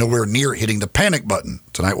 I'm nowhere near hitting the panic button.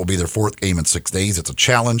 Tonight will be their 4th game in 6 days. It's a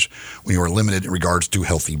challenge when you are limited in regards to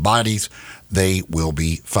healthy bodies. They will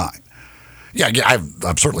be fine. Yeah,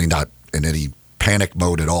 I'm certainly not in any panic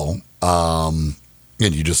mode at all. And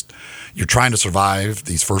you're trying to survive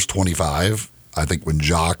these first 25. I think when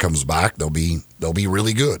Ja comes back, they'll be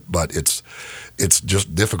really good. But it's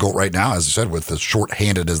just difficult right now, as I said, with as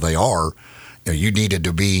shorthanded as they are. You needed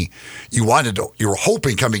to be, you were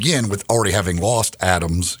hoping coming in with already having lost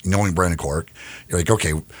Adams, knowing Brandon Clark. You're like,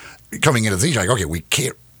 okay, coming into the season, like, okay, we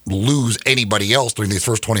can't lose anybody else during these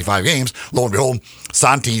first 25 games. Lo and behold,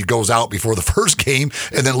 Santi goes out before the first game,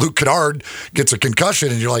 and then Luke Kennard gets a concussion,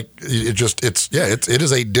 and you're like, it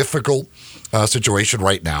is a difficult situation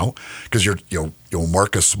right now because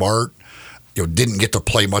Marcus Smart didn't get to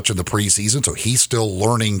play much in the preseason, so he's still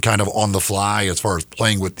learning kind of on the fly as far as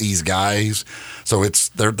playing with these guys. So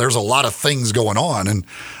there's a lot of things going on, and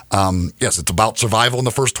yes, it's about survival in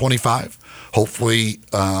the first 25. Hopefully,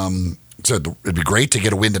 it'd be great to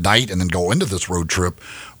get a win tonight and then go into this road trip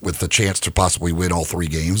with the chance to possibly win all 3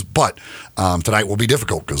 games. But tonight will be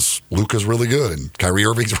difficult because Luke is really good and Kyrie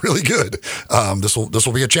Irving's really good. This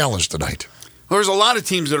will be a challenge tonight. Well, there's a lot of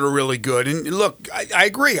teams that are really good. And look, I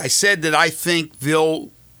agree. I said that I think they'll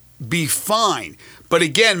be fine. But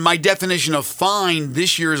again, my definition of fine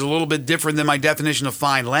this year is a little bit different than my definition of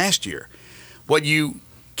fine last year. What you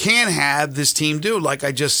can have this team do, like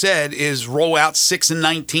I just said, is roll out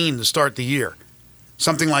 6-19 to start the year.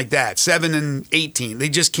 Something like that. 7-18. They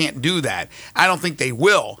just can't do that. I don't think they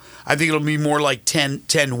will. I think it'll be more like 10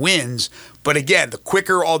 wins. But again, the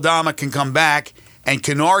quicker Aldama can come back and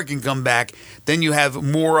Kennard can come back, then you have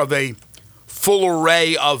more of a full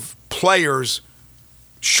array of players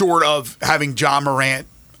short of having John Morant,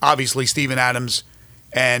 obviously Steven Adams,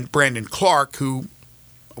 and Brandon Clark, who,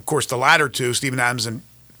 of course, the latter two, Steven Adams and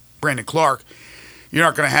Brandon Clark, you're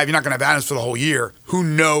not going to have Adams for the whole year. Who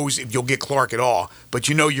knows if you'll get Clark at all? But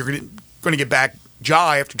you're going to get back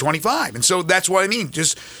Ja after 25. And so that's what I mean.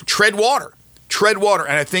 Just tread water.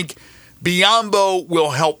 And I think Biyombo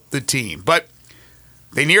will help the team. But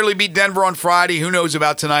they nearly beat Denver on Friday. Who knows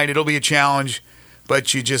about tonight? It'll be a challenge.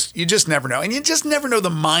 But you just never know. And you just never know the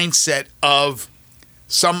mindset of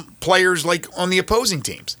some players like on the opposing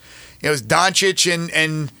teams. As Doncic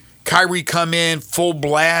and Kyrie come in full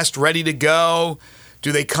blast, ready to go.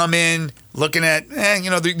 Do they come in looking at,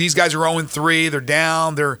 these guys are 0-3, they're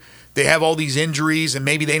down, they have all these injuries, and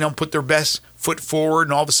maybe they don't put their best foot forward,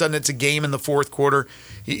 and all of a sudden it's a game in the fourth quarter.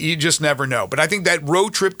 You just never know. But I think that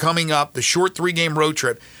road trip coming up, the short 3-game road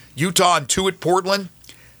trip, Utah and 2 at Portland,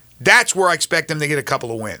 that's where I expect them to get a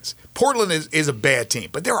couple of wins. Portland is a bad team,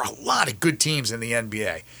 but there are a lot of good teams in the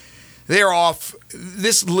NBA.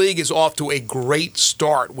 This league is off to a great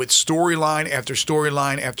start with storyline after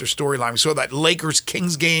storyline after storyline. We saw that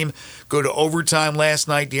Lakers-Kings game go to overtime last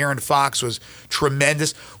night. De'Aaron Fox was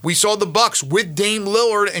tremendous. We saw the Bucks with Dame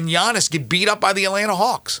Lillard and Giannis get beat up by the Atlanta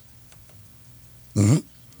Hawks. Mm-hmm.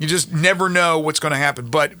 You just never know what's going to happen.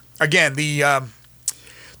 But again, the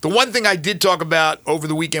one thing I did talk about over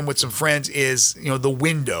the weekend with some friends is, the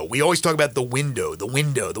window. We always talk about the window. The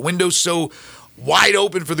window's so wide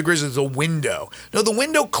open for the Grizzlies, a window. No, the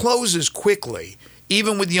window closes quickly,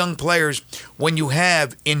 even with young players, when you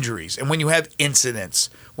have injuries and when you have incidents,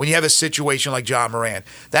 when you have a situation like John Morant.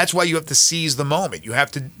 That's why you have to seize the moment. You have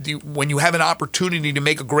to, when you have an opportunity to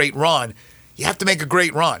make a great run, you have to make a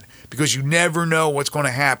great run because you never know what's going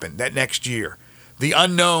to happen that next year. The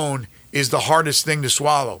unknown is the hardest thing to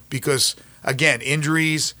swallow because, again,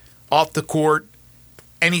 injuries, off the court,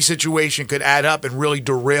 any situation could add up and really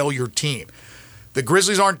derail your team. The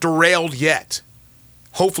Grizzlies aren't derailed yet.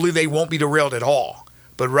 Hopefully they won't be derailed at all.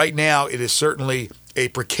 But right now it is certainly a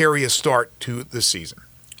precarious start to the season.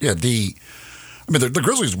 Yeah, the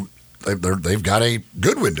Grizzlies, they've got a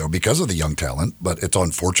good window because of the young talent, but it's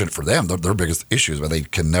unfortunate for them. Their biggest issue is that they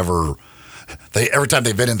can never – every time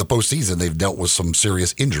they've been in the postseason, they've dealt with some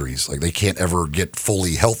serious injuries. Like they can't ever get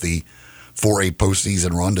fully healthy for a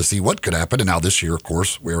postseason run to see what could happen. And now this year, of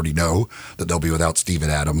course, we already know that they'll be without Steven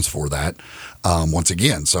Adams for that once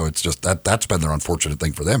again. So it's just that's been their unfortunate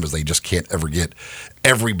thing for them is they just can't ever get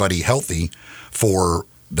everybody healthy for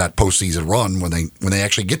that postseason run when they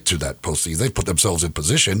actually get to that postseason. They put themselves in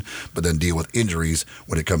position, but then deal with injuries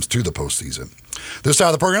when it comes to the postseason. This side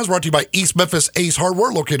of the program is brought to you by East Memphis Ace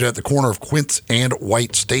Hardware, located at the corner of Quince and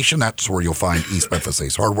White Station. That's where you'll find East Memphis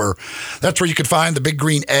Ace Hardware. That's where you can find the big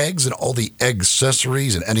green eggs and all the egg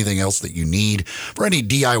accessories and anything else that you need for any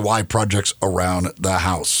DIY projects around the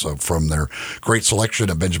house. So from their great selection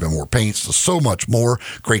of Benjamin Moore paints to so much more,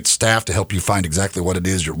 great staff to help you find exactly what it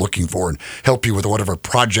is you're looking for and help you with whatever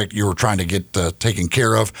project you're trying to get taken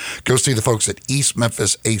care of. Go see the folks at East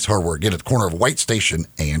Memphis Ace Hardware. Get at the corner of White Station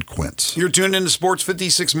and Quince. You're tuned into Sports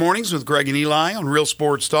 56 Mornings with Greg and Eli on Real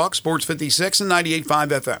Sports Talk, Sports 56 and 98.5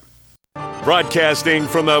 FM. Broadcasting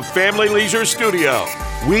from the Family Leisure Studio,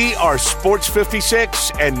 we are Sports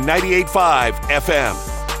 56 and 98.5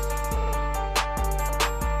 FM.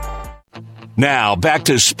 Now, back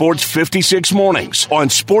to Sports 56 Mornings on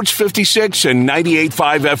Sports 56 and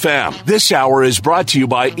 98.5 FM. This hour is brought to you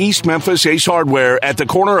by East Memphis Ace Hardware at the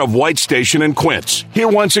corner of White Station and Quince. Here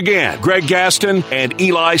once again, Greg Gaston and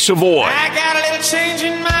Eli Savoy. I got a little change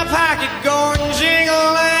in my pocket going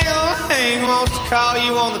jingle-lang-a-lang. Wants to call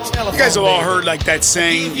you on the telephone. You guys have all heard like that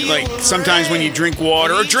saying, like sometimes when you drink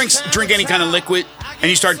water or drink any kind of liquid and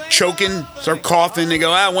you start choking, start coughing, they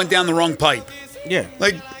go, it went down the wrong pipe. Yeah.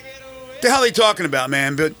 Like, the hell are they talking about,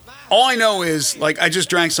 man? But all I know is, like, I just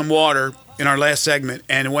drank some water in our last segment,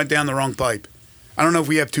 and it went down the wrong pipe. I don't know if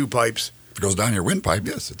we have two pipes. If it goes down your windpipe,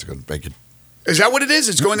 yes, it's going to make it. Is that what it is?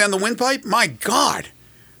 It's going down the windpipe? My God.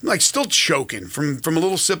 I'm, like, still choking from a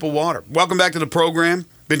little sip of water. Welcome back to the program.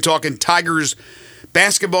 Been talking Tigers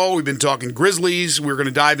basketball. We've been talking Grizzlies. We're going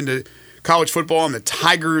to dive into college football and the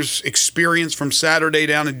Tigers experience from Saturday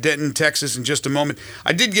down in Denton, Texas in just a moment.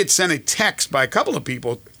 I did get sent a text by a couple of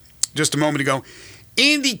people just a moment ago.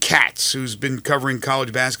 Andy Katz, who's been covering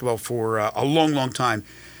college basketball for a long, long time,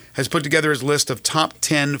 has put together his list of top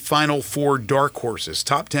 10 Final Four dark horses.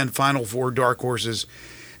 Top 10 Final Four dark horses.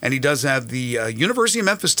 And he does have the University of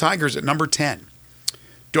Memphis Tigers at number 10.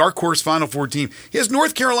 Dark horse Final Four team. He has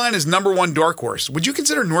North Carolina's number 1 dark horse. Would you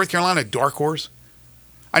consider North Carolina a dark horse?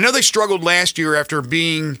 I know they struggled last year after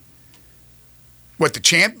being, the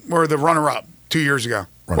champ or the runner-up 2 years ago?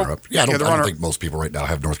 Runner-up. Yeah, I don't think most people right now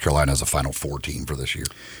have North Carolina as a Final Four team for this year.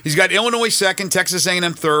 He's got Illinois 2nd, Texas A&M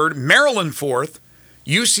 3rd, Maryland 4th,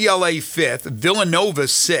 UCLA 5th, Villanova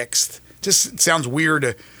 6th. Just sounds weird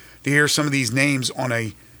to hear some of these names on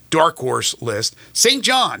a dark horse list. St.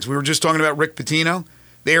 John's, we were just talking about Rick Pitino.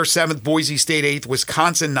 They are 7th, Boise State 8th,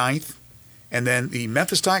 Wisconsin 9th, and then the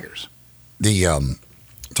Memphis Tigers.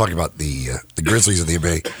 Talking about the Grizzlies of the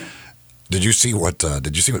NBA. Did you see what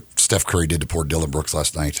Steph Curry did to poor Dylan Brooks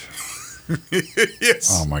last night? Yes.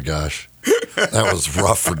 Oh my gosh, that was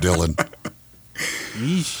rough for Dylan.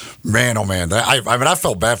 Man, oh man, I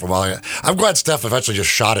felt bad for him. I'm glad Steph eventually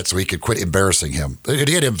just shot it so he could quit embarrassing him.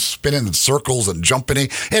 He had him spinning in circles and jumping. He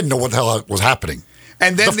didn't know what the hell was happening.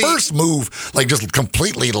 And then the first move, just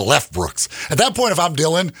completely left Brooks. At that point, if I'm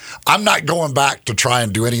Dylan, I'm not going back to try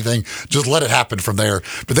and do anything. Just let it happen from there.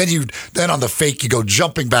 But then on the fake, you go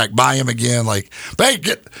jumping back by him again.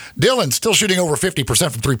 Dylan's still shooting over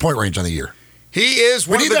 50% from 3-point range on the year. He is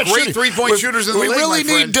one of the great 3-point shooters in the league. We really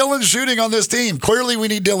need Dylan shooting on this team. Clearly, we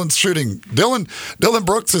need Dylan shooting. Dylan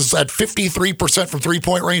Brooks is at 53% from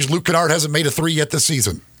 3-point range. Luke Kennard hasn't made a 3 yet this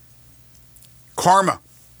season. Karma.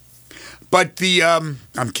 But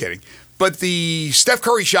I'm kidding. But the Steph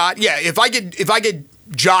Curry shot, yeah, if I get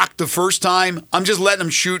jocked the first time, I'm just letting him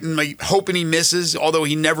shoot and hoping he misses, although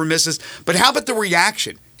he never misses. But how about the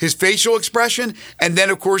reaction? His facial expression, and then,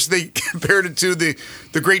 of course, they compared it to the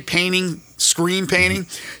great painting, Scream painting.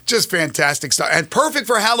 Just fantastic stuff. And perfect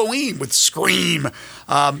for Halloween with Scream.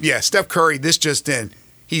 Steph Curry, this just in,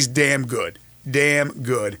 he's damn good. Damn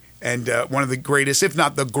good. And one of the greatest, if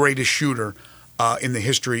not the greatest shooter in the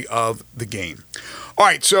history of the game. All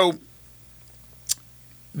right, so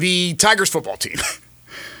the Tigers football team.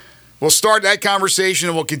 We'll start that conversation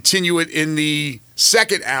and we'll continue it in the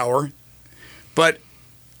second hour. But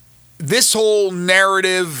this whole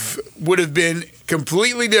narrative would have been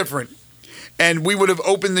completely different, and we would have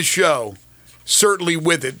opened the show certainly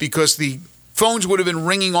with it because the phones would have been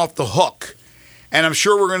ringing off the hook. And I'm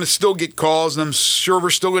sure we're going to still get calls, and I'm sure we're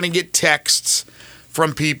still going to get texts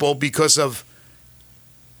from people because of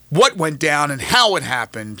what went down and how it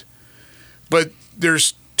happened. But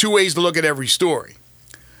there's two ways to look at every story.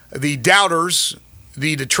 The doubters,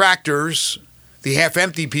 the detractors, the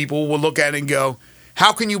half-empty people will look at it and go,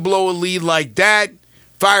 how can you blow a lead like that?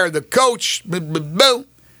 Fire the coach. Blah, blah, blah.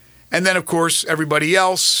 And then, of course, everybody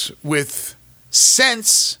else with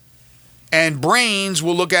sense and brains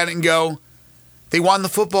will look at it and go, they won the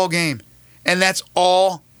football game. And that's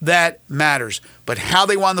all that matters. But how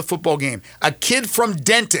they won the football game. A kid from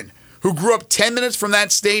Denton who grew up 10 minutes from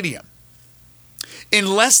that stadium, in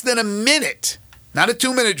less than a minute, not a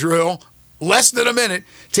 2-minute drill, less than a minute,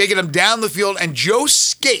 taking him down the field, and Joe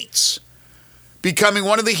Skates becoming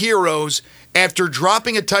one of the heroes after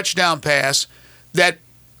dropping a touchdown pass that,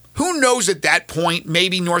 who knows at that point,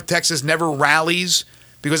 maybe North Texas never rallies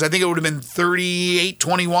because I think it would have been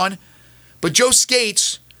 38-21. But Joe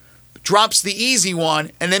Skates drops the easy one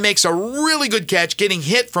and then makes a really good catch, getting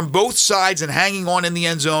hit from both sides and hanging on in the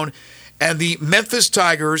end zone. And the Memphis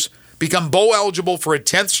Tigers become bowl eligible for a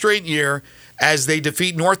 10th straight year as they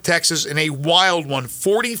defeat North Texas in a wild one,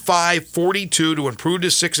 45-42 to improve to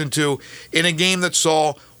 6-2 in a game that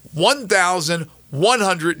saw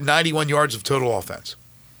 1,191 yards of total offense.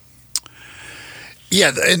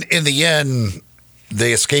 Yeah, in the end,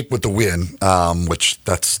 they escape with the win, which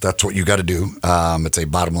that's what you got to do. It's a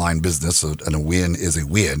bottom line business, and a win is a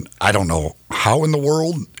win. I don't know how in the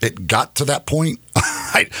world it got to that point.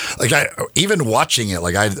 Even watching it,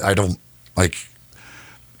 I don't like.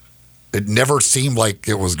 It never seemed like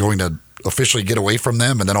it was going to officially get away from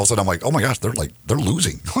them, and then all of a sudden I'm like, oh my gosh, they're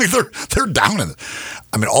losing. They're down in it.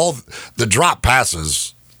 I mean, all the drop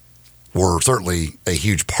passes were certainly a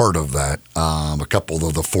huge part of that. A couple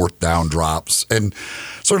of the fourth down drops, and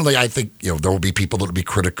certainly I think there will be people that will be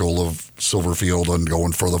critical of Silverfield and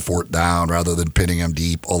going for the fourth down rather than pinning them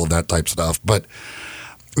deep, all of that type stuff. But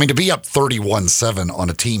I mean, to be up 31-7 on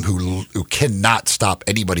a team who cannot stop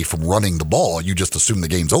anybody from running the ball, you just assume the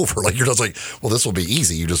game's over. You're just like, well, this will be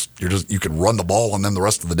easy. You can run the ball on them the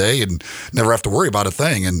rest of the day and never have to worry about a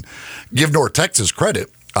thing. And give North Texas credit.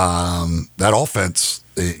 That offense,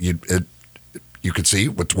 you could see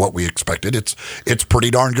with what we expected. It's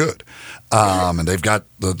pretty darn good. And they've got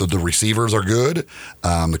the receivers are good.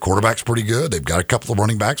 The quarterback's pretty good. They've got a couple of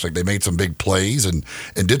running backs. They made some big plays and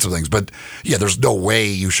did some things. But yeah, there's no way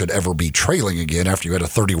you should ever be trailing again after you had a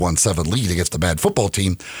 31-7 lead against a bad football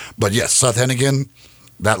team. But yes, Seth Hennigan,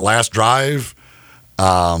 that last drive,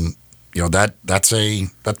 that's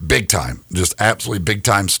big time, just absolutely big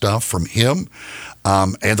time stuff from him.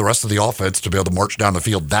 And the rest of the offense to be able to march down the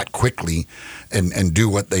field that quickly and do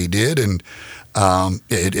what they did. And that's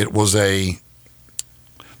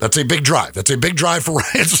a big drive. That's a big drive for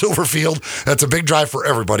Ryan Silverfield. That's a big drive for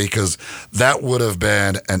everybody because that would have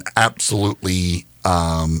been an absolutely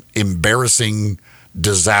embarrassing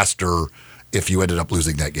disaster if you ended up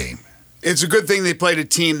losing that game. It's a good thing they played a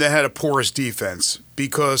team that had a porous defense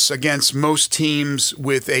because against most teams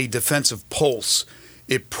with a defensive pulse,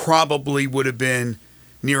 it probably would have been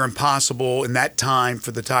near impossible in that time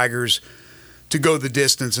for the Tigers to go the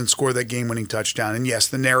distance and score that game-winning touchdown. And yes,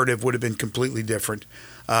 the narrative would have been completely different.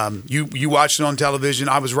 You watched it on television.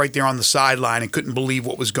 I was right there on the sideline and couldn't believe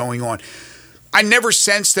what was going on. I never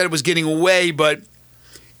sensed that it was getting away, but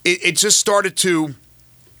it just started to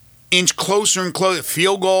inch closer and closer.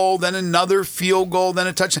 Field goal, then another field goal, then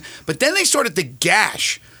a touchdown. But then they started to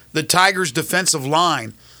gash the Tigers' defensive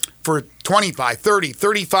line for 25, 30,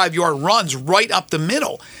 35-yard runs right up the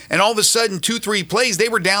middle. And all of a sudden, 2-3 plays, they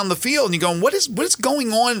were down the field. And you're going, what is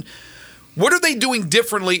going on? What are they doing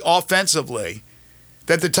differently offensively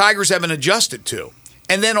that the Tigers haven't adjusted to?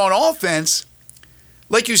 And then on offense,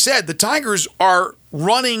 like you said, the Tigers are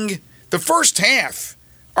running the first half.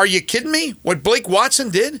 Are you kidding me? What Blake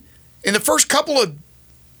Watson did in the first couple of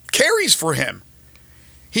carries for him.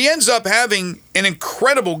 He ends up having an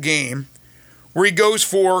incredible game where he goes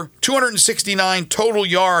for 269 total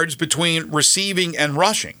yards between receiving and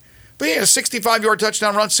rushing. But he had a 65-yard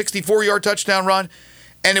touchdown run, 64-yard touchdown run,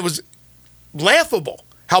 and it was laughable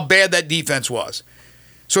how bad that defense was.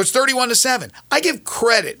 So it's 31-7. I give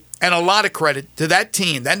credit, and a lot of credit, to that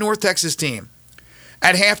team, that North Texas team,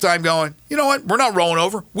 at halftime going, you know what, we're not rolling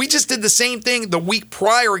over. We just did the same thing the week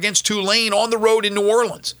prior against Tulane on the road in New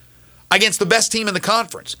Orleans against the best team in the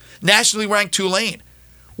conference, nationally ranked Tulane.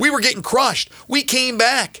 We were getting crushed. We came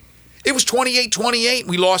back. It was 28-28.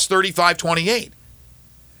 We lost 35-28.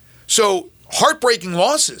 So heartbreaking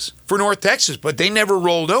losses for North Texas, but they never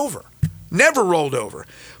rolled over. Never rolled over.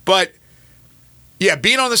 But, yeah,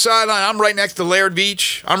 being on the sideline, I'm right next to Laird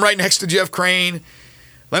Beach. I'm right next to Jeff Crane.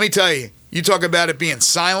 Let me tell you, you talk about it being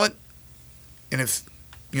silent, and if,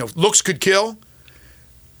 looks could kill.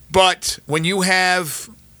 But when you have,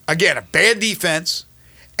 again, a bad defense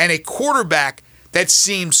and a quarterback that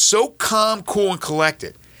seemed so calm, cool, and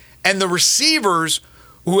collected. And the receivers,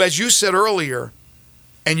 who, as you said earlier,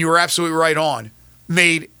 and you were absolutely right on,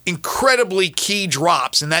 made incredibly key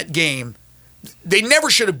drops in that game. They never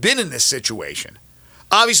should have been in this situation.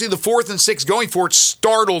 Obviously, the 4th and 6 going for it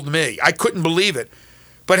startled me. I couldn't believe it.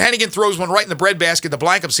 But Hennigan throws one right in the breadbasket, the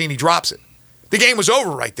Blankham scene, he drops it. The game was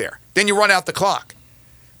over right there. Then you run out the clock.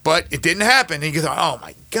 But it didn't happen. And you go, oh,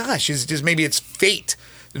 my gosh, maybe it's fate.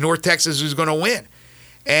 The North Texas is going to win.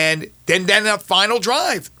 And then that final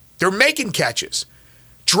drive, they're making catches.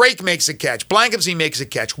 Drake makes a catch. Blankamsey makes a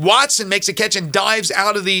catch. Watson makes a catch and dives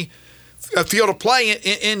out of the field of play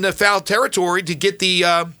in the foul territory to get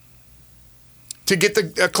the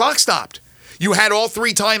clock stopped. You had all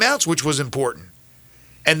 3 timeouts, which was important.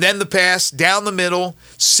 And then the pass down the middle,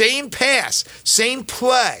 same pass, same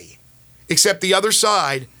play, except the other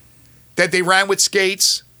side that they ran with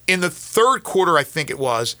skates in the third quarter, I think it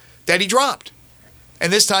was, that he dropped.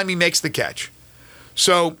 And this time he makes the catch.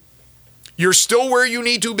 So you're still where you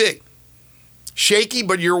need to be. Shaky,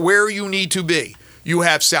 but you're where you need to be. You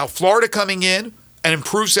have South Florida coming in, an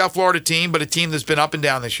improved South Florida team, but a team that's been up and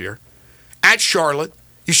down this year. At Charlotte,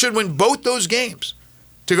 you should win both those games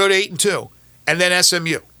to go to 8-2. And then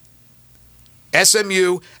SMU.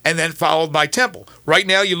 SMU, and then followed by Temple. Right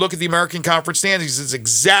now, you look at the American Conference standings, it's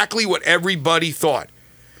exactly what everybody thought.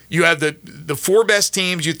 You have the four best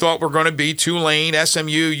teams you thought were going to be Tulane,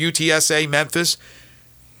 SMU, UTSA, Memphis.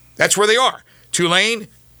 That's where they are. Tulane,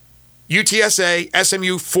 UTSA,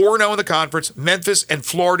 SMU 4-0 in the conference. Memphis and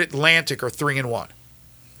Florida Atlantic are 3-1.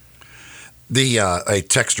 A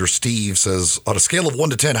texter, Steve, says, on a scale of 1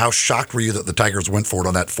 to 10, how shocked were you that the Tigers went for it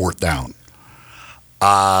on that fourth down?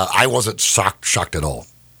 I wasn't shocked at all.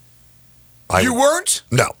 You weren't?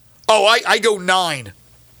 No. Oh, I go 9.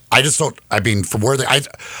 I just don't. I mean, from where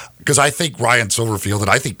because I think Ryan Silverfield, and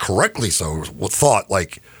I think correctly so, thought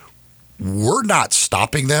like we're not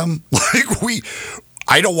stopping them.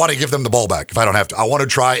 I don't want to give them the ball back if I don't have to. I want to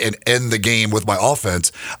try and end the game with my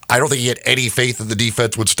offense. I don't think he had any faith that the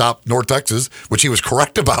defense would stop North Texas, which he was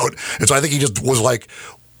correct about. And so I think he just was like,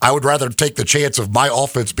 I would rather take the chance of my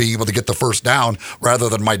offense being able to get the first down rather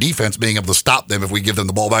than my defense being able to stop them if we give them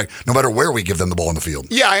the ball back, no matter where we give them the ball in the field.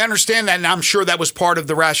 Yeah, I understand that, and I'm sure that was part of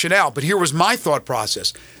the rationale. But here was my thought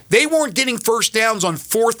process. They weren't getting first downs on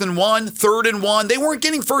 4th and 1, 3rd and 1. They weren't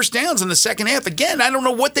getting first downs in the second half. Again, I don't know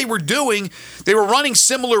what they were doing. They were running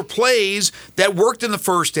similar plays that worked in the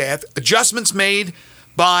first half, adjustments made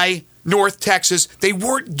by North Texas. They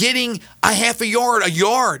weren't getting a half a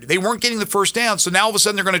yard. They weren't getting the first down. So now all of a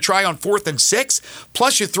sudden they're going to try on 4th and 6.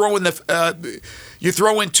 Plus you throw into the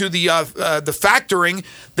factoring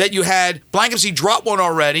that you had Blankensee drop one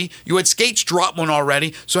already. You had Skates drop one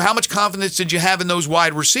already. So how much confidence did you have in those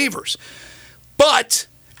wide receivers? And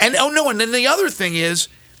then the other thing is,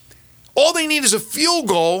 all they need is a field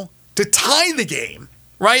goal to tie the game.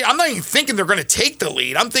 Right? I'm not even thinking they're going to take the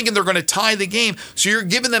lead. I'm thinking they're going to tie the game. So you're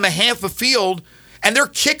giving them a half a field, and their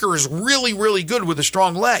kicker is really, really good with a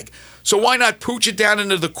strong leg. So why not pooch it down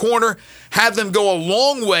into the corner, have them go a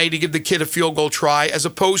long way to give the kid a field goal try as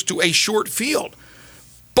opposed to a short field?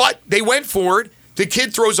 But they went for it. The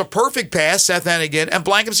kid throws a perfect pass, Seth Hennigan, and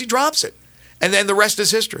Blankensee drops it. And then the rest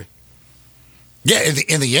is history. Yeah,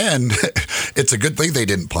 in the end, it's a good thing they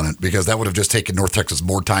didn't punt it because that would have just taken North Texas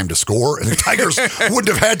more time to score, and the Tigers wouldn't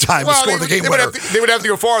have had time to score the game winner. They would have to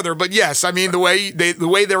go farther, but yes, I mean the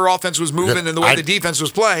way their offense was moving and the way the defense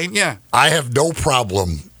was playing, yeah. I have no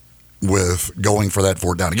problem with going for that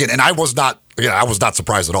fourth down again, and I was not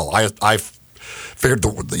surprised at all. I figured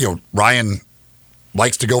Ryan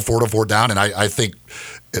likes to go for it on fourth down, and I think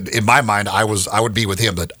in my mind I would be with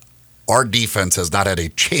him that. Our defense has not had a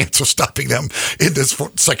chance of stopping them in this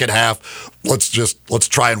second half. Let's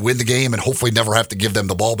try and win the game and hopefully never have to give them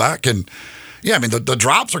the ball back. And yeah, I mean, the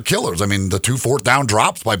drops are killers. I mean, the 2 fourth down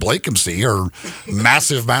drops by Blankensee are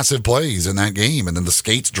massive, massive plays in that game. And then the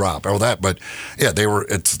Skates drop, all that. But yeah,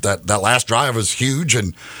 that last drive was huge.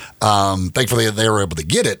 And thankfully they were able to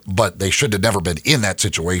get it, but they should have never been in that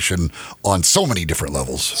situation on so many different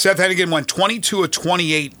levels. Seth Hennigan went 22 of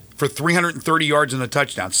 28 for 330 yards and a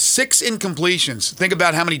touchdown. 6 incompletions. Think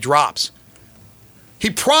about how many drops.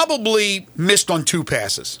 He probably missed on 2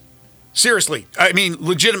 passes. Seriously. I mean,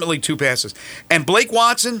 legitimately 2 passes. And Blake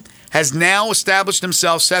Watson has now established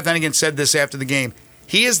himself. Seth Hennigan said this after the game.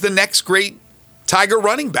 He is the next great Tiger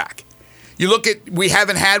running back. You look at, we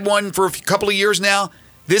haven't had one for a couple of years now.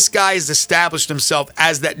 This guy has established himself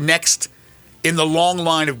as that next in the long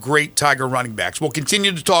line of great Tiger running backs. We'll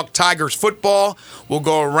continue to talk Tigers football. We'll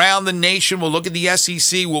go around the nation. We'll look at the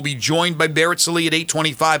SEC. We'll be joined by Barrett Sallee at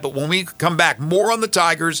 8:25. But when we come back, more on the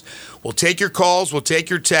Tigers. We'll take your calls. We'll take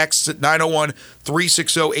your texts at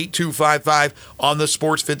 901-360-8255 on the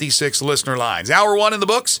Sports 56 listener lines. Hour 1 in the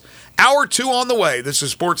books. Hour 2 on the way. This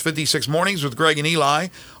is Sports 56 Mornings with Greg and Eli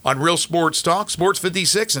on Real Sports Talk, Sports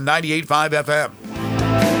 56 and 98.5 FM.